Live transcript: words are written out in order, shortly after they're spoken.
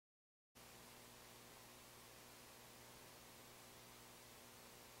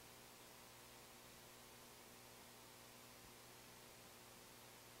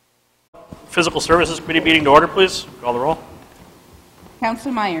Physical Services Committee meeting to order, please. Call the roll.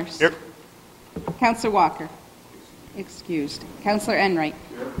 Councilor Myers. Here. Councilor Walker. Excused. Councilor Enright.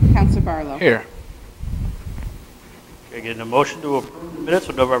 Here. Councilor Barlow. Here. Okay, getting a motion to approve the minutes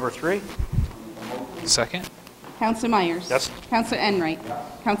of November 3. Second? Councilor Myers. Yes. Councilor Enright. Yes.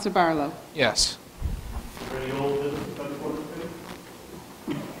 Councilor Barlow. Yes. Any old business to come before the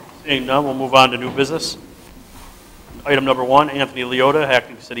committee? Seeing none, we'll move on to new business. Item number 1, Anthony Leota,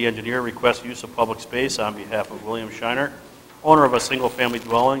 acting city engineer, requests use of public space on behalf of William Shiner, owner of a single-family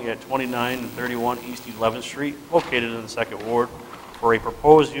dwelling at 29 and 31 East 11th Street, located in the 2nd Ward, for a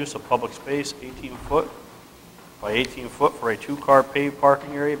proposed use of public space 18 foot by 18 foot for a 2-car paved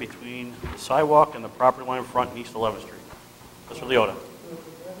parking area between the sidewalk and the property line front and East 11th Street. Mr. Leota.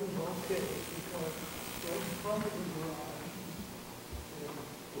 That is okay, because right in front of the garage, in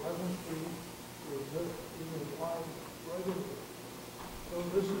 11th Street, is a line right in there. So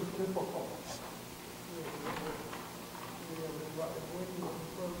this is typical. We have a right of way in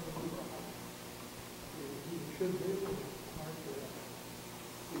front of the garage. You should be able to mark that.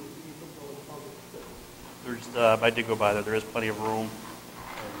 You can go to public space. I did go by there. There is plenty of room,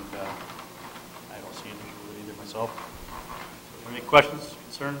 and I don't see an issue with it either myself. Any questions,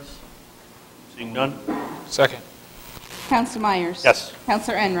 concerns? Seeing none? Second? Councilor Myers. Yes.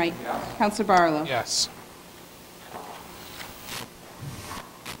 Councilor Enright. Yes. Councilor Barlow. Yes.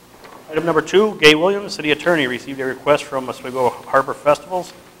 Item number 2, Gay Williams, city attorney, received a request from Oswego Harbor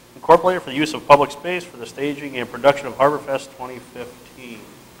Festivals Incorporated for the use of public space for the staging and production of Harbor Fest 2015.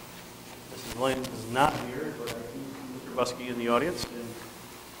 Mrs. Williams is not here, but I see Mr. Buskey in the audience. And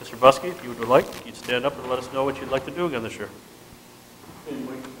Mr. Buskey, if you would like, you'd stand up and let us know what you'd like to do again this year.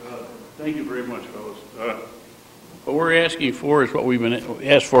 Thank you very much, fellows. What we're asking for is what we've been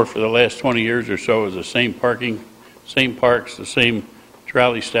asked for the last 20 years or so, is the same parking, same parks, the same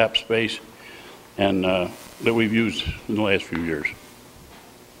trolley stop space, and that we've used in the last few years.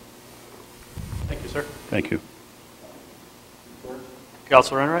 Thank you, sir. Thank you.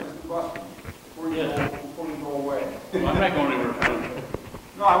 Councilor Enright? Before you go away. Well, I'm not going anywhere.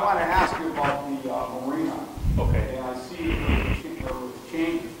 No, I want to ask you about the marina. Okay. And I see there was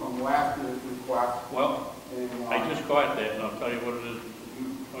changes from last year's request. Well, And, I just caught that, and I'll tell you what it is.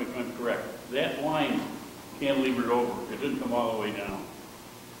 If I'm correct. That line cantilevered over. It didn't come all the way down.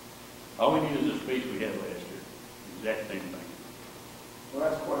 All we need is the space we had last year. Exact same thing. Well,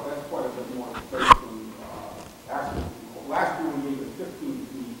 that's quite a bit more space than, actually, last year we gave it 15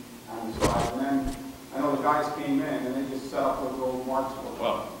 feet on the side, and then I know the guys came in and they just set up with those marks.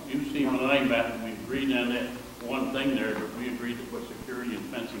 Well, you see, when I met, we agreed on that one thing there, but we agreed to put security and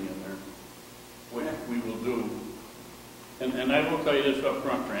fencing in there, which we will do. And I will tell you this up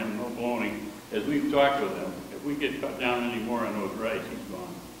front, Fran, no baloney, as we've talked with him, if we get cut down any more on those rights, he's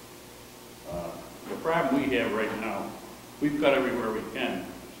gone. The problem we have right now, we've cut everywhere we can.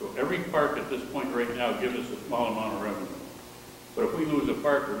 So every park at this point right now gives us a small amount of revenue. But if we lose a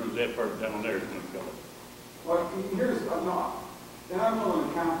park or lose that park down there, it's going to kill it. Well, here's, no, and I'm willing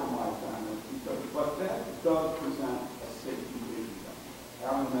to compromise on this, because, but that does present a safety issue.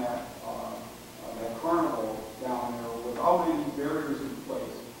 Having that carnival down there without any barriers in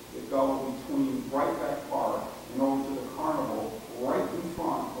place that go between Brightback Park and over to the carnival, right in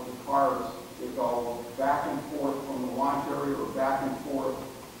front of the cars that go back and forth from the launch area or back and forth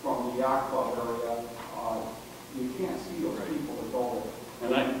from the yacht club area. You can't see those people that go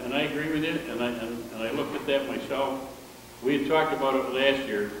there. And I agree with you, and I looked at that myself. We had talked about it last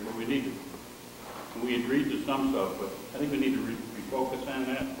year, but we agreed to some stuff, but I think we need to refocus on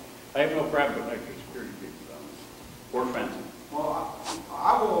that. I have no problem with extra security people down there, or fencing. Well,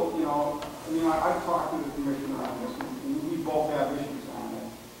 I will, I've talked to the commissioner on this, and we both have issues on it.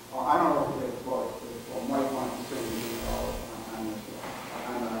 I don't know if Mike wants to say anything on this,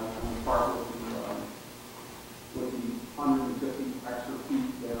 on the part with the 150 extra feet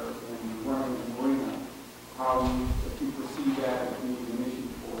there and running the marina, if you perceive that as being an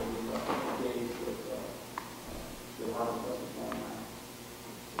issue for the days that the Harbor Fest is going on.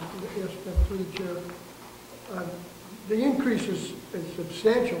 Yes, through the chair. The increase is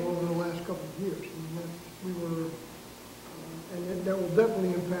substantial over the last couple of years. And that will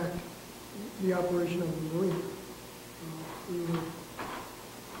definitely impact the operation of the marina.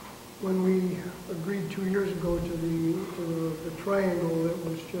 When we agreed 2 years ago to the triangle that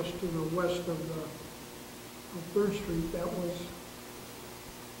was just to the west of 3rd Street, that was,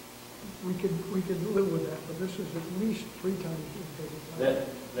 we could live with that, but this is at least 3 times as big.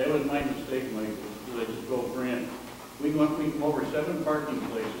 That was my mistake, Mike, was I just told Fran. We went over 7 parking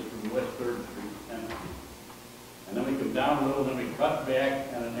places from West 3rd Street, and then we come down a little, then we cut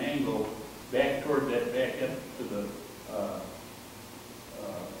back at an angle back toward that back end to the,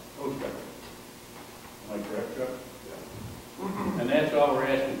 post office. Am I correct, Chuck? And that's all we're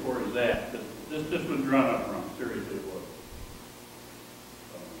asking for is that. This was drawn up wrong, seriously it was.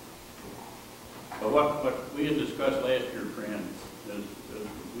 But what we had discussed last year, Fran, is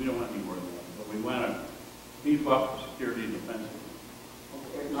we don't want any more than that, but we want to beef up the security and defense.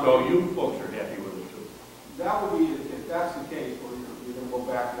 Okay, now- So you folks are happy with it too. That would be, if that's the case, where you're going to go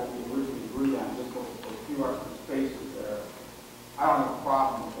back to what we originally agreed on, just those few extra spaces there, I don't have a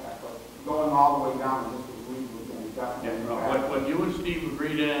problem with that, but going all the way down to this agreed was going to be Yeah, definitely. no, what you and Steve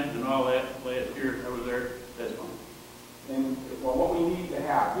agreed in and all that last year, I was there, that's fine. And, well, what we need to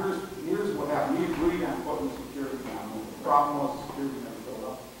have, here's what happened. We agreed on putting the security down. The problem was the security never showed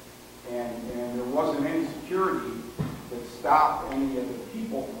up. And there wasn't any security that stopped any of the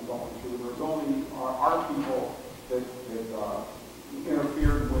people from going through. There was only our people that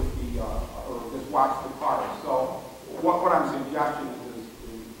interfered with or just watched the cars. So what I'm suggesting is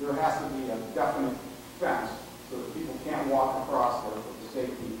there has to be a definite fence so that people can't walk across there for the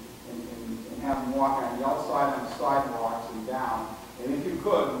safety and have them walk on the outside on the sidewalks and down. And if you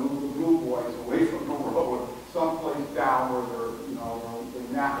could, move the blue boys away from the road, someplace down where they're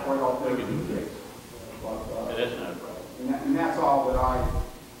not quite out there in the face. Yeah, that's not a problem. And that's all that I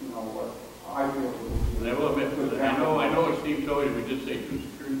feel would be. And I will admit, I know what Steve told you, we did say 2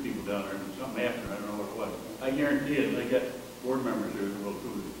 security people down there, and something happened, I don't know what it was. I guarantee it, they got board members here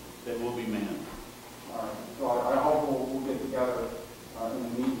that will be manned. All right, so I hope we'll get together in the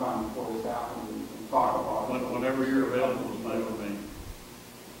meantime before this happens and talk about it. Whenever you're available, it's fine with me.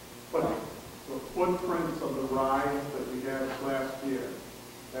 But the footprints of the rides that we had last year,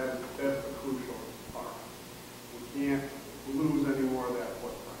 that's the crucial part. We can't lose any more of that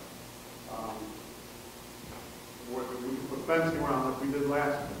footprint. We can put fencing around like we did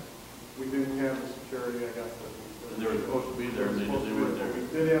last year. We didn't have the security, I guess. And they were supposed to be there, and they weren't there. We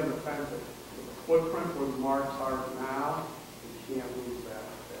did have the fencing. The footprint where the marks are now, we can't lose that.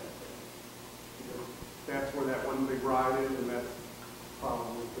 Because that's where that one big ride is, and that's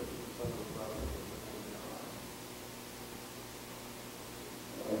probably 50% of the ride.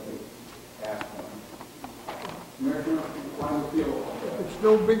 Ask one. Commissioner, how do you feel about that? It's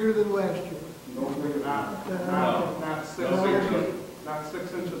no bigger than last year. No bigger than Not 6 No, inches, not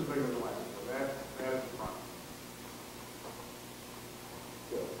 6 inches bigger than last year. That is fine.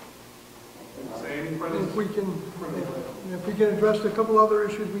 Same If principle. we can address a couple other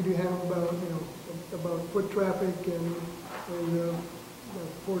issues we do have about foot traffic and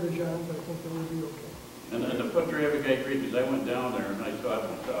porta-johns, I think that would be okay. And the foot traffic, I agree, because I went down there and I saw it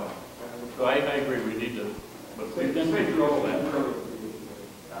myself. So I agree, we need to, but we can control that.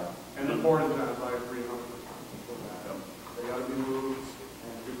 And the porta johns, I agree 100% with that. They gotta be moved,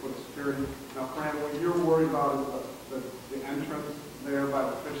 and we put security. Now, Fran, what you're worried about is the entrance there by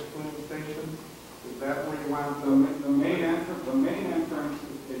the fish cleaning station. Is that where you want The main entrance,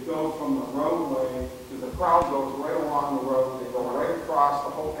 it goes from the roadway to the crowd goes right along the road. They go right across the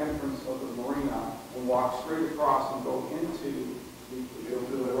whole entrance of the marina and walk straight across and go into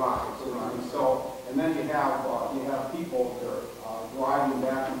the rocks. And then you have people that are driving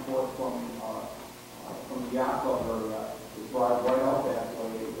back and forth from the yacht club area to drive right out that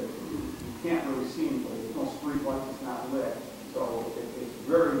way. You can't really see anybody. There's no street lights. It's not lit. So it's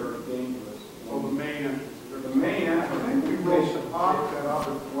very, very dangerous. So the main entrance. The main entrance, We will take that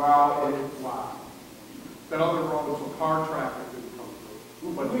other, that other road, so car traffic didn't come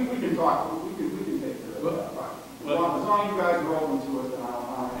through. but we can talk, we can take care of that. As long as you guys are open to it, then I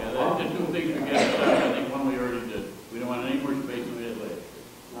don't Yeah, have. the 2 things we got to start, I think one we already did. We don't want any more space than we had last.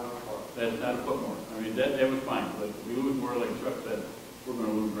 That's not a foot more. I mean, that was fine, but if we lose more, like Chuck said, we're going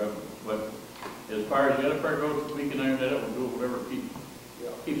to lose revenue. But as far as the other part goes, we can iron that out, we'll do whatever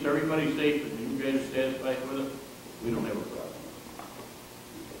keeps everybody safe, and you guys are satisfied with it, we don't have a problem.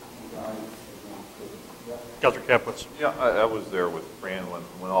 Counselor Caputz. Yeah, I was there with Fran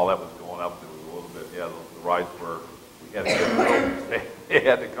when all that was going up. There was a little bit, the rides were, we had to they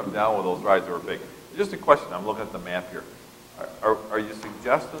had to come down with those rides that were big. Just a question, I'm looking at the map here. Are you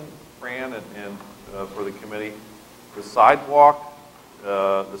suggesting, Fran, and for the committee, the sidewalk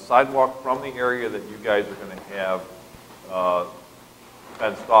from the area that you guys are going to have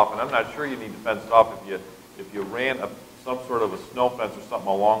fenced off, and I'm not sure you need to fence it off if you ran some sort of a snow fence or something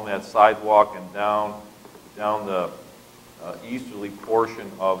along that sidewalk and down the easterly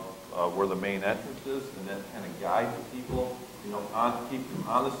portion of where the main entrance is, and that kind of guides people, keep them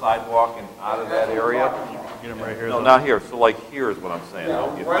on the sidewalk and out of that area. Get them right here. No, not here. So like here is what I'm saying. Yeah,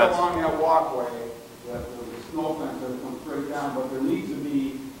 Don't get right fenced. along that walkway, there's a snow fence that comes straight down, but there needs to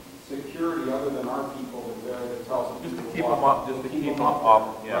be security security other than our people that's there that tells them. Just to keep them up, just to keep them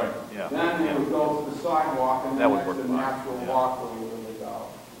up, yeah, Right. yeah. Then they would go to the sidewalk and That then would that's work the fine, natural yeah. walkway where they go.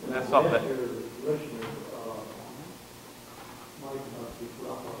 And that's something that, Last year, Mike must be put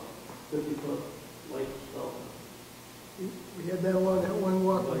up a 50-foot light so. We had that along that one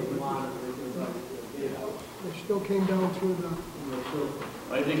walkway. They still came down through the.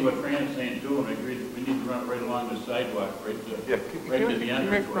 I think what Fran's saying too, and I agree that we need to run right along the sidewalk, right yeah, to, can right to you the give me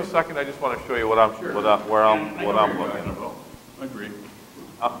entrance. for a second? I just want to show you what I'm, where I'm looking. I agree.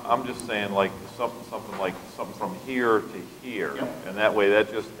 I'm just saying like something from here to here. Yeah. And that way,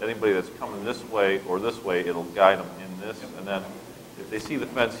 that just, anybody that's coming this way or this way, it'll guide them in this. And then if they see the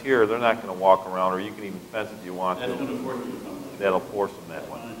fence here, they're not going to walk around, or you can even fence it if you want That's to. going to force you to come. That'll force them that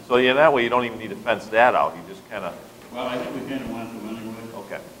way. So yeah, that way you don't even need to fence that out. You just kind of, Well, I think we kind of want to anyway.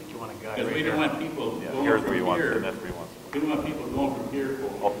 okay. I think you want a guy Because right we don't here. want people Yeah, going here's where you from want, and here. that's where you want. We don't want people going from here.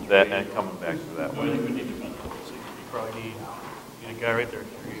 Oh, that and coming back to that So I way. think we need to fence it. So you probably need a guy right there.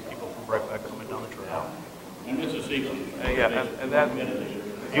 You get people from Breckback coming down the trail. And it's a safety. Yeah, and that,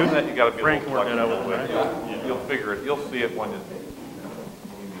 you got to be a Frank little can work that out flexible with with him, it. You'll figure it, you'll see it when you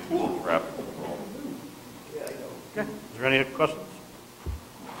need traffic control. Okay. Is there any questions?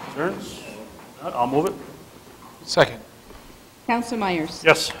 Concerns? Not, I'll move it. Second. Counselor Myers?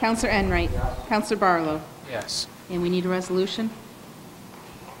 Yes. Counselor Enright? Counselor Barlow? Yes. And we need a resolution?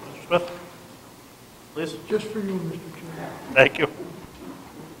 Mr. Smith? Please. Just for you, Mr. Chairman. Thank you.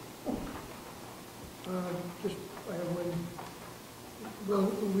 Just, I have one,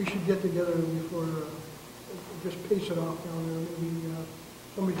 well, we should get together before, just pace it off down there, maybe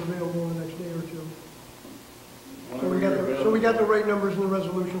somebody's available in the next day or two. So we got the right numbers in the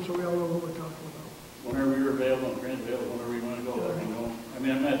resolution, so we all know what we're talking about. Whenever you're available, and Fran's available, whenever you want to go, let me know. I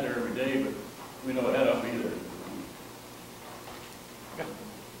mean, I'm not there every day, but we know ahead of me either.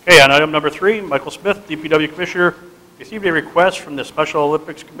 Okay, on item number 3, Michael Smith, DPW Commissioner, received a request from the Special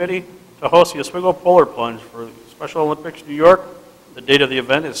Olympics Committee to host the Oswego Polar Plunge for Special Olympics New York. The date of the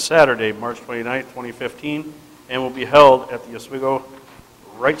event is Saturday, March 29, 2015, and will be held at the Oswego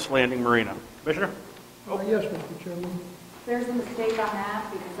Wrights Landing Marina. Commissioner? Yes, Mr. Chairman. There's a mistake on that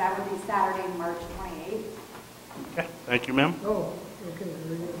because that would be Saturday, March 28th. Okay, thank you, ma'am. Oh, okay,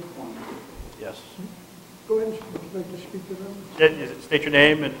 very good. Yes. Go ahead, would you like to speak to them? State your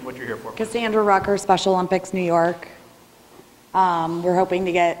name and what you're here for. Cassandra Rucker, Special Olympics, New York. We're hoping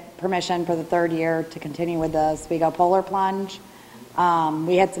to get permission for the third year to continue with the Oswego Polar Plunge.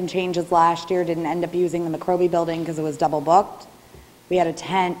 We had some changes last year, didn't end up using the McRobey building because it was double booked. We had a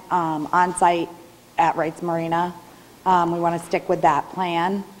tent on site at Wrights Marina. We want to stick with that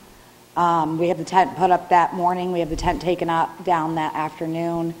plan. We have the tent put up that morning. We have the tent taken up down that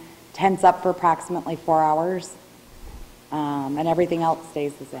afternoon. Tent's up for approximately 4 hours. And everything else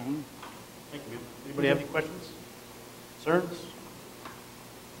stays the same. Thank you. Anybody have any questions? Concerns?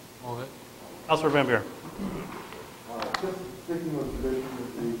 Move it. Councilor Van Buren. Just sticking with tradition that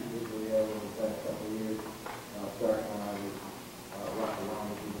we have over the past couple of years, starting when I was running around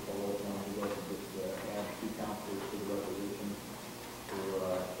with the polo, we got to just add 2 councilors to the resolution to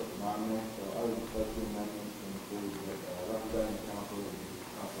put them on there. So I would just like to amendments to include representing council would be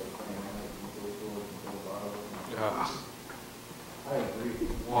Councilor Fran Hennig, and Phil George, and Phil Barlow. I agree.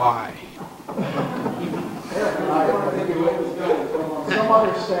 Why? Some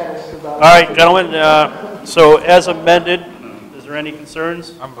other status about. All right, gentlemen, so as amended, is there any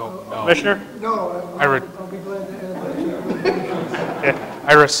concerns? I'm voting no. Commissioner? No, I read- I'll be glad to add that to the resolution. Okay.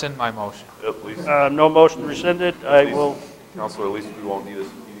 I rescind my motion. At least, No motion rescinded. I will, Counselor, at least we won't need a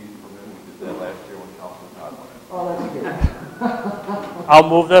speedy permit. We did that last year when Counselor Todd went in. Oh, that's good. I'll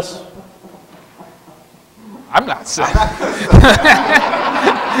move this. I'm not saying.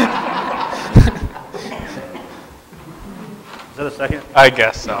 Is that a second? I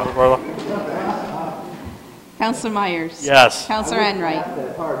guess so. Councilor Barlow? Counselor Myers? Yes. Counselor Enright?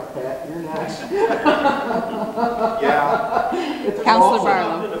 That hard, Pat, you're next. Counselor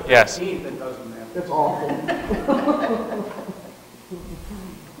Barlow? Yes. It's awful.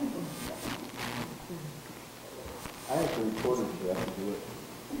 I actually reported you have to do it.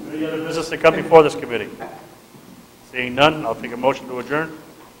 Any other business to come before this committee? Seeing none, I'll take a motion to adjourn.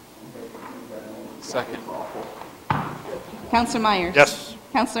 Second. Counselor Myers? Yes.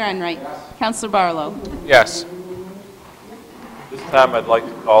 Counselor Enright? Counselor Barlow? Yes. This time, I'd like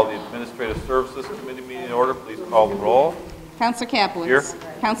to call the Administrative Services Committee meeting in order. Please call the roll. Counselor Capelitz? Here.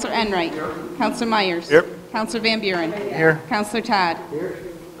 Counselor Enright? Counselor Myers? Here. Counselor Van Buren? Here. Counselor Todd?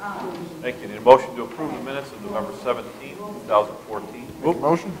 Thank you. Need a motion to approve the minutes of November 17, 2014.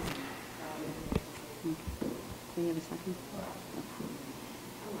 Motion? Do you have a second?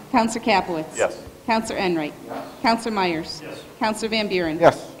 Counselor Capelitz. Yes. Counselor Enright. Counselor Myers. Yes. Counselor Van Buren.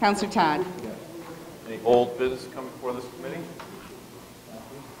 Yes. Counselor Todd. Any old business coming before this committee?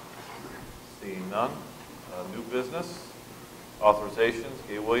 Seeing none. New business. Authorizations.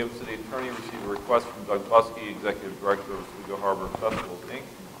 Gay Williams, City Attorney, received a request from Doug Buskey, Executive Director of Oswego Harbor Festivals, Inc.,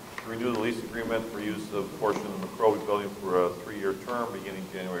 to renew the lease agreement for use of a portion of the McCrory Building for a 3-year term beginning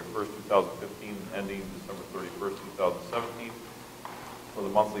January 1st, 2015, ending December 31st, 2017, for the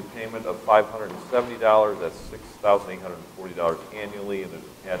monthly payment of $570. That's $6,840 annually, and there's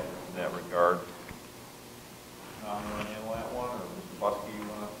a catch in that regard. Tom, you want to handle that one, or Mr. Buskey, you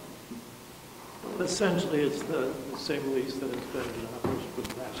want to? Essentially, it's the same lease that has been in operation for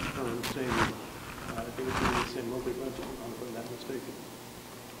the past term, same, I think it's going to be the same monthly budget, if I'm not mistaken.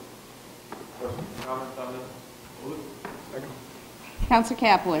 Questions, comments on this? Counselor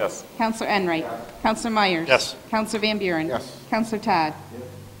Capelitz. Yes. Counselor Enright. Counselor Myers. Yes. Counselor Van Buren. Yes. Counselor Todd.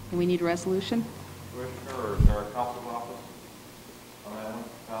 Do we need a resolution? Commissioner, or is there a counsel's office on that one?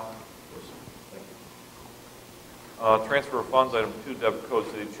 Cal? Thank you. Transfer of funds, item 2, debit code,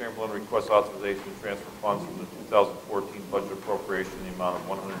 City of Chamberlain requests authorization to transfer funds from the 2014 budget appropriation in the amount of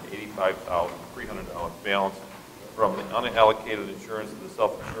 $185,300 balance from the unallocated insurance to the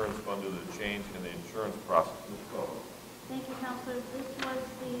self-insurance fund due to the change in the insurance process. Ms. Cole. Thank you, Counselor. This was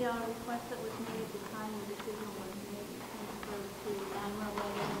the request that was made at the time the decision was made to transfer to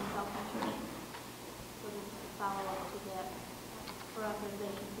non-related and self-insurance. So this is a follow-up to that, for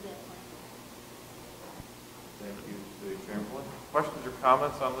authorization to that point. Thank you, City Chamberlain. Questions or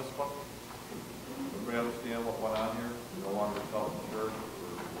comments on this one? Everybody understand what went on here? We're no longer self-insured.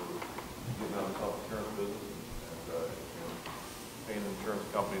 We're getting out of the self-insurance business and paying the insurance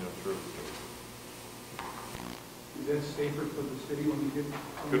company to insure the city. Is that safer for the city when you get?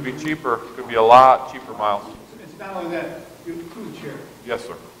 Could be cheaper. Could be a lot cheaper, Miles. It's not only that, through the chair. Yes,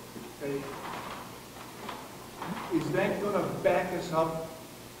 sir. Okay. Is that going to back us up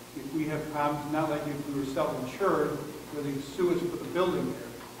if we have problems, not like if we were self-insured, where they sue us for the building there?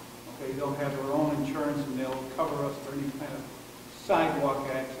 Okay, they'll have their own insurance and they'll cover us for any kind of sidewalk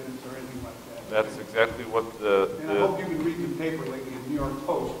accidents or anything like that. That's exactly what And I hope you can read the paper lately in New York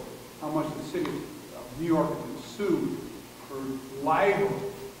Post, how much the city of New York has been sued for libel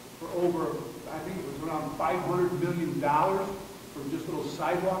for over, I think it was around $500 million for just little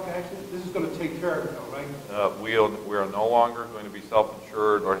sidewalk accidents. This is going to take care of it, though, right? We are no longer going to be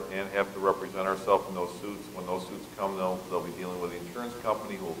self-insured and have to represent ourselves in those suits. When those suits come, they'll be dealing with the insurance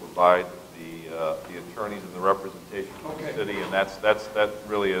company who will provide the attorneys and the representation from the city, and that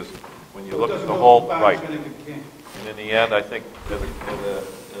really is when you look at the whole right. And in the end, I think as an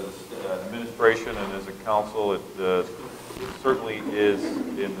administration and as a council, it certainly is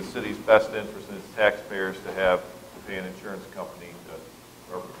in the city's best interest and its taxpayers to pay an insurance company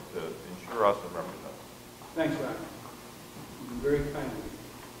to insure us and represent us. Thanks, Ron. You've been very kind of you.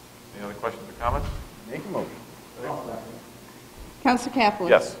 Any other questions or comments? Make a motion. Counselor Capelitz.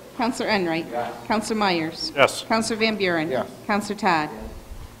 Yes. Counselor Enright. Yes. Counselor Myers. Yes. Counselor Van Buren. Yes. Counselor Todd.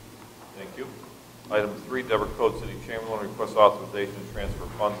 Thank you. Item 3, Deborah Code, City of Chamberlain requests authorization to transfer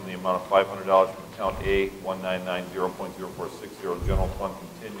funds in the amount of $500 from account A 1990.0460 General Fund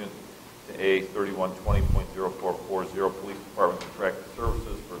Contingent to A 3120.0440 Police Department Contracted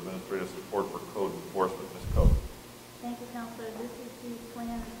Services for administrative support for code enforcement. Ms. Code. Thank you, Counselor. This is the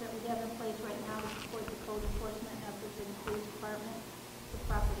plan that we have in place right now to support the code enforcement efforts in the police department for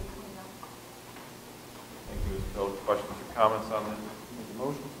property cleanup. Thank you, Ms. Code. Questions or comments on this? Make a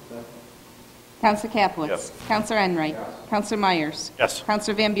motion. Counselor Capelitz. Yes. Counselor Enright. Counselor Myers. Yes.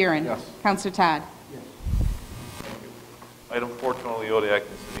 Counselor Van Buren. Yes. Counselor Todd. Thank you. Item 4, Tony Leota,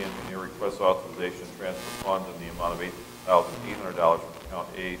 acting city engineer, requests authorization to transfer funds in the amount of $8,800 from account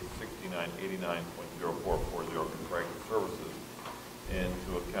A 6989.0440 contracted services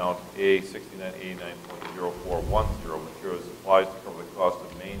into account A 6989.0410 materials supplies to cover the cost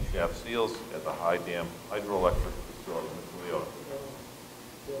of main shaft seals at the High Dam Hydroelectric Facility. Mr. Leota.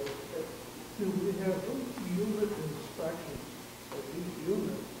 Do we have unit inspections of each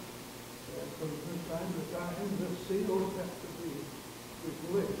unit? And from time to time, the seals have to be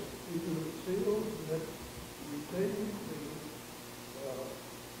replaced. Either the seals that retain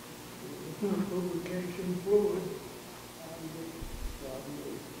the lubrication fluid on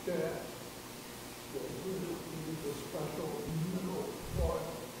the shaft. So we use a special mineral oil.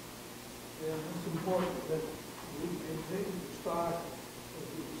 And it's important that we maintain the stock of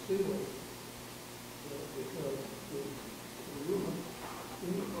these seals. Because the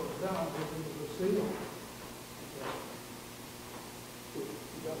human goes down into the seal. You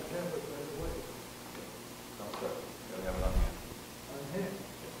got to have it right away. Sounds good. Got to have it on hand. On hand.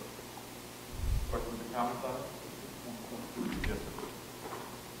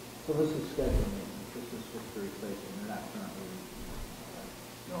 So this is scheduled maintenance, this is just the replacement, they're not currently.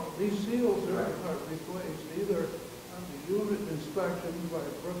 No, these seals are replaced either on the unit inspection by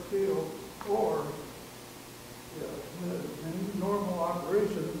Brookfield or in normal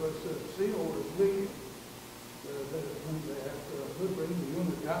operation, if the seal is leaking, they have to bring the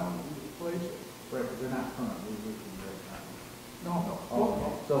unit down and replace it. Right, but they're not currently leaking right now. No.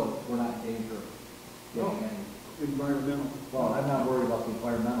 Okay, so we're not in danger of getting any. Environmental. Well, I'm not worried about the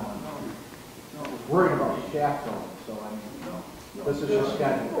environmental, I'm worried about the shaft going, so I mean, this is just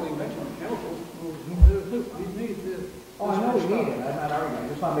scheduled. We need this. Oh, I know we need it, I'm not arguing, I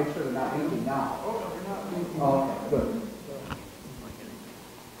just want to make sure they're not leaking now. Oh, we're not leaking. Oh, okay, good.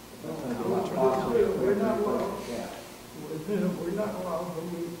 That's gonna be a lot costlier. We're not allowed. Yeah. We're not allowed to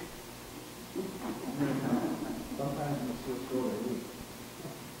leak. Sometimes in the sewer store they leak.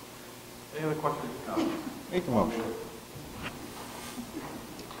 Any other questions or comments? Make a motion.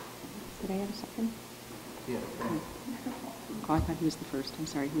 Did I have a second? Yeah. Oh, I thought he was the first. I'm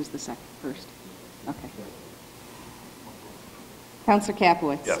sorry, who was the second, first? Okay. Counselor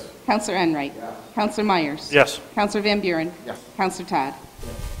Capelitz? Yes. Counselor Enright? Yes. Counselor Myers? Yes. Counselor Van Buren? Yes. Counselor Todd?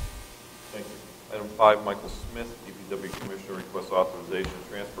 Thank you. Item 5, Michael Smith, DPW Commissioner, requests authorization to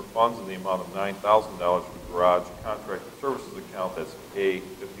transfer funds in the amount of $9,000 from the garage contracted services account, that's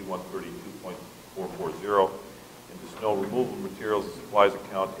A5132.440, into snow removal materials and supplies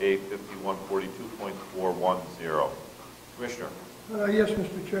account A5142.410. Commissioner. Yes,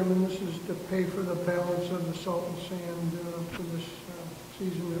 Mr. Chairman, this is to pay for the balance of the salt and sand for this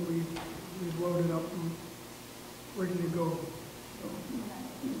season that we've loaded up and ready to go.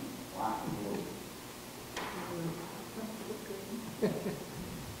 A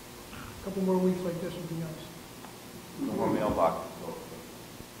couple more weeks like this would be nice. No more mailbox. No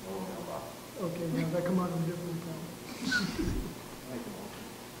more mailbox. Okay, now that come out of a different account.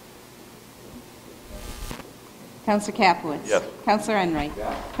 Counselor Capelitz? Yes. Counselor Enright?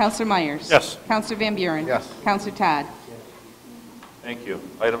 Yes. Counselor Myers? Yes. Counselor Van Buren? Yes. Counselor Todd? Thank you.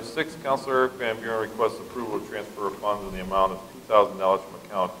 Item 6, Councilor Eric Van Buren requests approval to transfer of funds in the amount of $2,000 from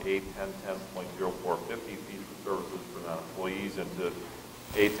account A1010.0450, fees for services for non-employees, into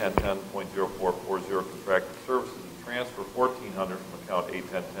A1010.0440, contracted services, and transfer $1,400 from account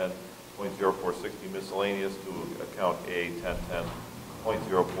A1010.0460, miscellaneous, to account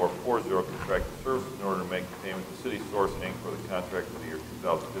A1010.0440, contracted services, in order to make the payment to City Source, Inc. for the contract for the year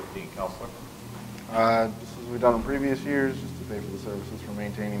 2015. Councilor? Just as we've done in previous years, just to pay for the services for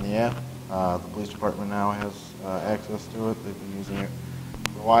maintaining the app. The police department now has access to it. They've been using it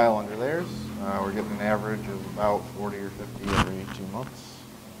for a while under theirs. We're getting an average of about 40 or 50 every 2 months.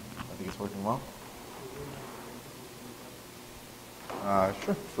 I think it's working well.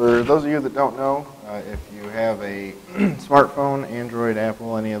 Sure. For those of you that don't know, if you have a smartphone, Android,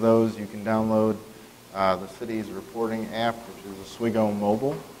 Apple, any of those, you can download the city's reporting app, which is Oswego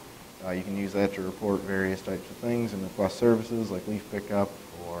Mobile. You can use that to report various types of things and request services like leaf pickup,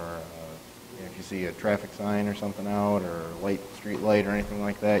 or if you see a traffic sign or something out, or a street light or anything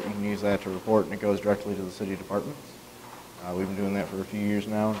like that, you can use that to report, and it goes directly to the city departments. We've been doing that for a few years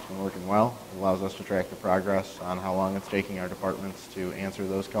now, and it's been working well. It allows us to track the progress on how long it's taking our departments to answer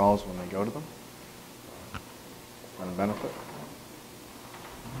those calls when they go to them. It's been a benefit.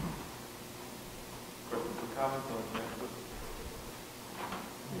 Questions or comments on the transfer?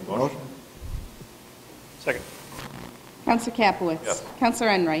 Motion? Second. Counselor Capelitz? Yes. Counselor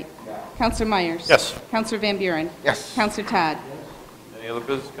Enright? Yes. Counselor Myers? Yes. Counselor Van Buren? Yes. Counselor Todd? Any other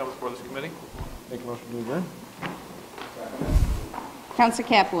business comes before this committee? Make a motion to adjourn? Counselor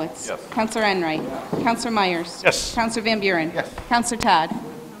Capelitz? Yes. Counselor Enright? Counselor Myers? Yes. Counselor Van Buren? Yes. Counselor Todd?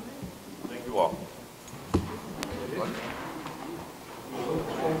 Thank you all.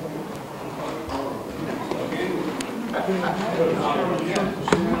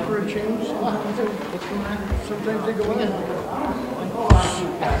 For a change, sometimes they go in.